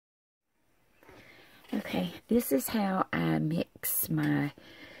Okay, this is how I mix my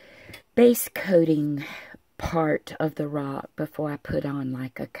base coating part of the rock before I put on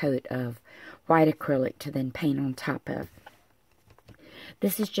like a coat of white acrylic to then paint on top of.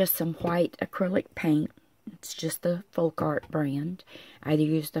 This is just some white acrylic paint. It's just the Folk Art brand. I either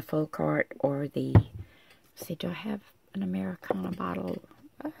use the Folk Art or the, see, do I have an Americana bottle?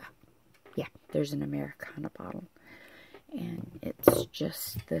 Yeah, there's an Americana bottle. And it's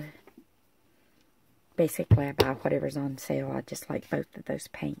just the, basically I buy whatever's on sale. I just like both of those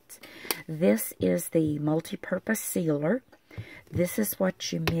paints. This is the multi-purpose sealer. This is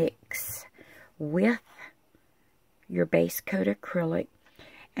what you mix with your base coat acrylic.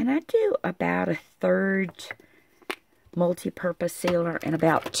 And I do about 1/3 multi-purpose sealer and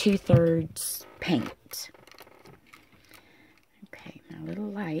about 2/3 paint. Okay, my little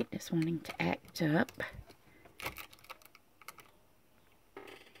light is wanting to act up.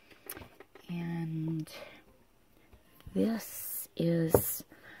 And this is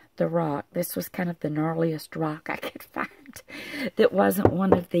the rock. This was kind of the gnarliest rock I could find that wasn't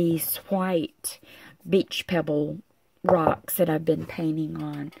one of these white beach pebble rocks that I've been painting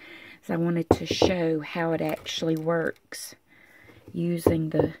on. So I wanted to show how it actually works using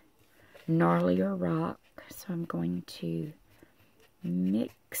the gnarlier rock. So I'm going to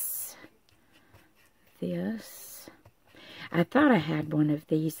mix this. I thought I had one of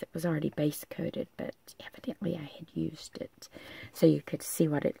these that was already base coated, but evidently I had used it so you could see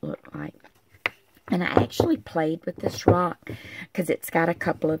what it looked like. And I actually played with this rock because it's got a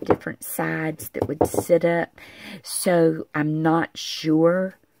couple of different sides that would sit up. So I'm not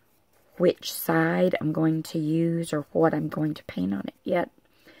sure which side I'm going to use or what I'm going to paint on it yet.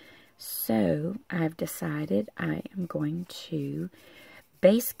 So I've decided I am going to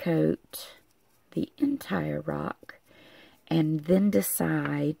base coat the entire rock and then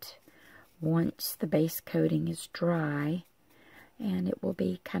decide once the base coating is dry, and it will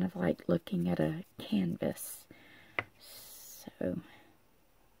be kind of like looking at a canvas. So I'm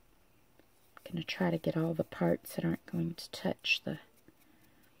going to try to get all the parts that aren't going to touch the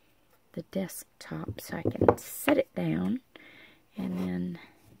desktop so I can set it down and then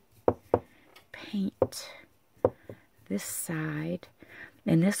paint this side.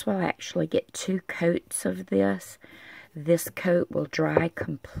 And this will actually get 2 coats of this. This coat will dry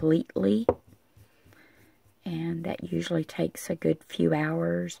completely, and that usually takes a good few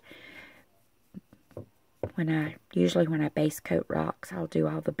hours. Usually when I base coat rocks, I'll do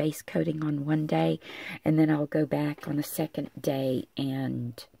all the base coating on one day, and then I'll go back on a second day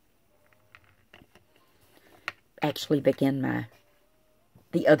and actually begin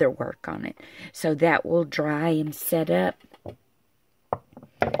the other work on it. So that will dry and set up.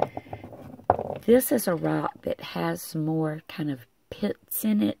 This is a rock that has more kind of pits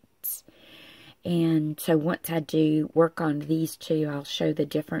in it. And so once I do work on these two, I'll show the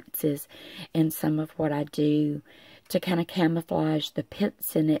differences in some of what I do to kind of camouflage the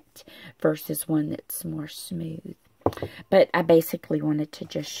pits in it versus one that's more smooth. But I basically wanted to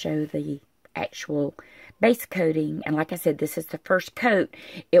just show the actual base coating. And like I said, this is the first coat.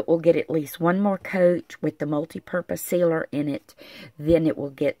 It will get at least one more coat with the multi-purpose sealer in it. Then it will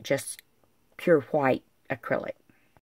get just pure white acrylic.